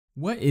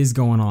What is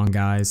going on,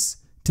 guys?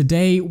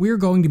 Today we're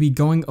going to be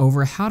going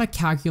over how to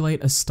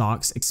calculate a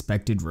stock's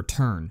expected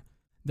return.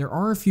 There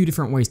are a few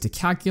different ways to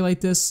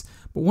calculate this,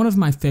 but one of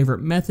my favorite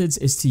methods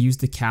is to use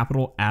the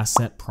capital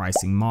asset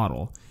pricing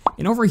model.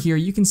 And over here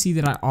you can see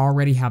that I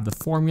already have the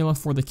formula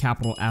for the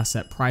capital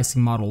asset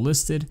pricing model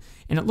listed,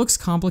 and it looks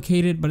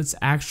complicated, but it's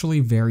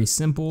actually very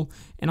simple,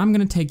 and I'm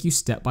going to take you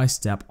step by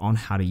step on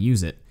how to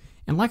use it.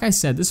 And like I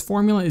said, this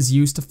formula is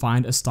used to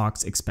find a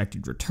stock's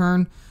expected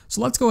return,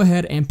 so let's go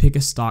ahead and pick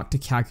a stock to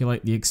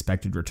calculate the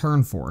expected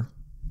return for.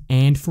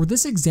 And for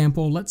this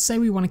example, let's say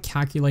we want to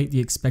calculate the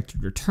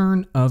expected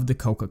return of the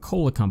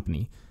Coca-Cola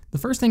company. The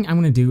first thing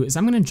I'm going to do is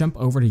I'm going to jump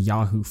over to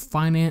Yahoo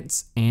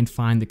Finance and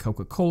find the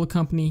Coca-Cola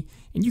company,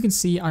 and you can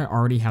see I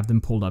already have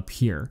them pulled up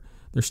here.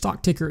 Their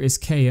stock ticker is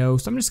KO,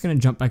 so I'm just going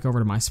to jump back over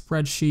to my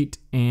spreadsheet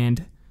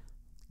and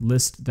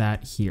list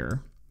that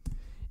here.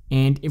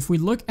 And if we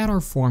look at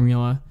our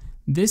formula,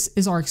 this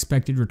is our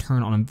expected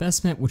return on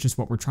investment, which is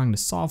what we're trying to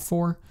solve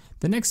for.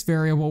 The next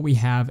variable we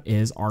have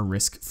is our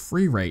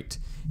risk-free rate.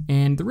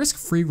 And the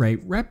risk-free rate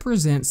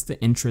represents the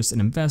interest an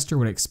investor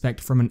would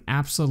expect from an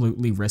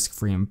absolutely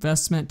risk-free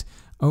investment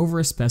over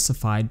a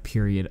specified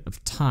period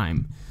of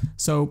time.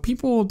 So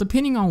people,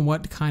 depending on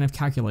what kind of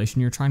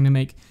calculation you're trying to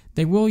make,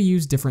 they will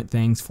use different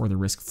things for the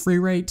risk-free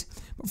rate.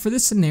 But for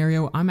this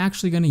scenario, I'm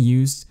actually going to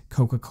use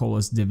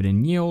Coca-Cola's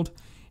dividend yield.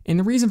 And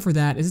the reason for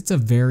that is it's a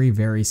very,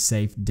 very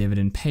safe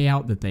dividend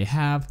payout that they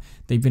have.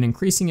 They've been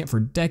increasing it for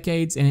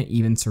decades, and it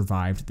even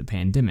survived the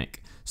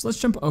pandemic. So let's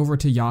jump over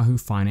to Yahoo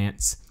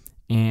Finance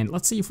and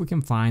let's see if we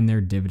can find their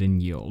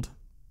dividend yield.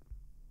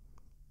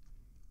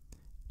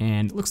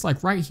 And it looks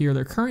like right here,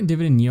 their current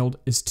dividend yield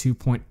is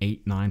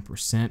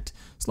 2.89%.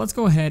 So let's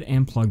go ahead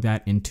and plug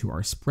that into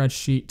our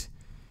spreadsheet.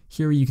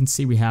 Here you can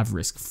see we have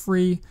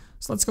risk-free.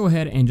 So let's go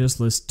ahead and just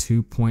list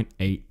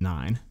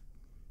 2.89.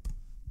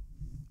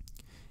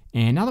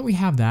 And now that we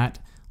have that,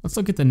 let's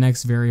look at the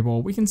next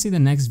variable. We can see the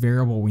next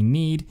variable we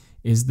need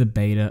is the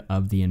beta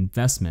of the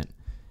investment.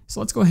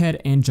 So let's go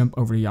ahead and jump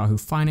over to Yahoo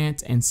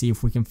Finance and see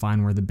if we can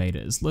find where the beta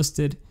is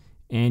listed.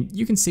 And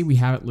you can see we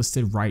have it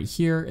listed right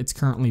here. It's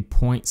currently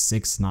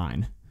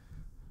 0.69.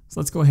 So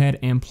let's go ahead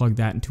and plug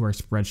that into our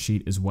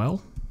spreadsheet as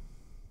well.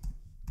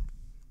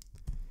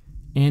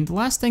 And the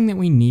last thing that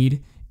we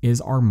need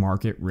is our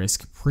market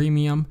risk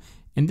premium.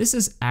 And this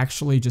is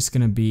actually just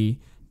going to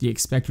be the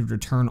expected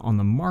return on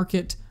the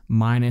market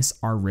minus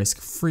our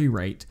risk-free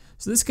rate.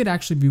 So this could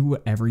actually be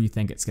whatever you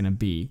think it's going to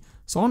be.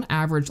 So on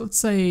average, let's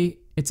say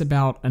it's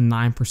about a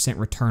 9%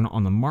 return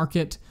on the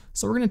market.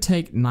 So we're going to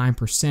take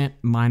 9%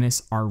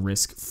 minus our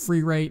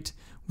risk-free rate,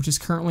 which is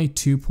currently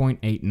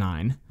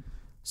 2.89.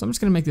 So I'm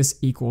just going to make this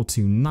equal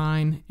to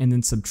 9 and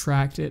then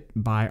subtract it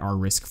by our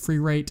risk-free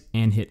rate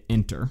and hit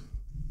enter.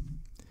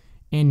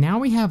 And now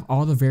we have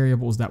all the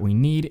variables that we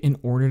need in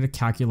order to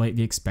calculate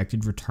the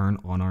expected return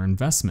on our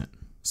investment.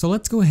 So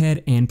let's go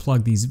ahead and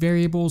plug these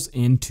variables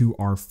into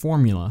our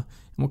formula,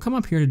 and we'll come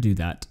up here to do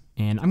that.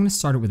 And I'm going to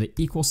start it with an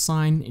equal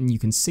sign, and you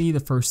can see the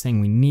first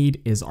thing we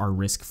need is our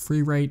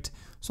risk-free rate.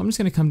 So I'm just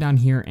going to come down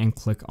here and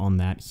click on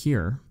that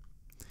here.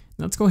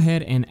 Let's go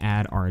ahead and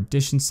add our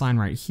addition sign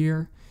right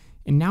here.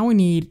 And now we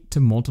need to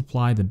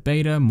multiply the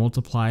beta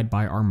multiplied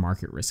by our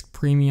market risk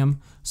premium.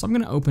 So I'm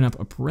going to open up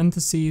a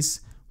parentheses.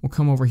 We'll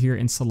come over here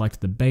and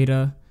select the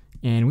beta,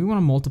 and we want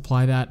to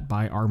multiply that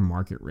by our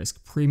market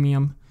risk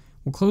premium.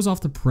 We'll close off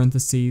the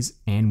parentheses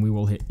and we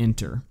will hit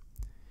enter.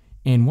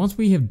 And once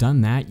we have done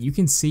that, you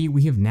can see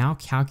we have now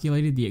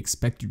calculated the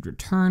expected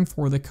return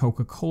for the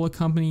Coca-Cola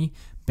company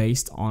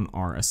based on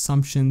our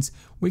assumptions.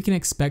 We can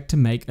expect to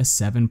make a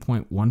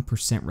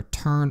 7.1%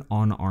 return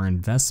on our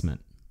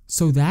investment.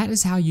 So that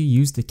is how you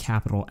use the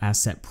capital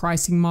asset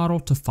pricing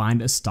model to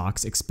find a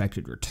stock's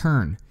expected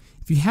return.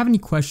 If you have any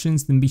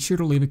questions, then be sure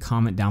to leave a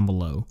comment down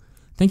below.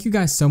 Thank you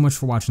guys so much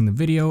for watching the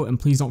video, and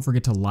please don't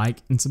forget to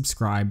like and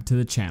subscribe to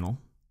the channel.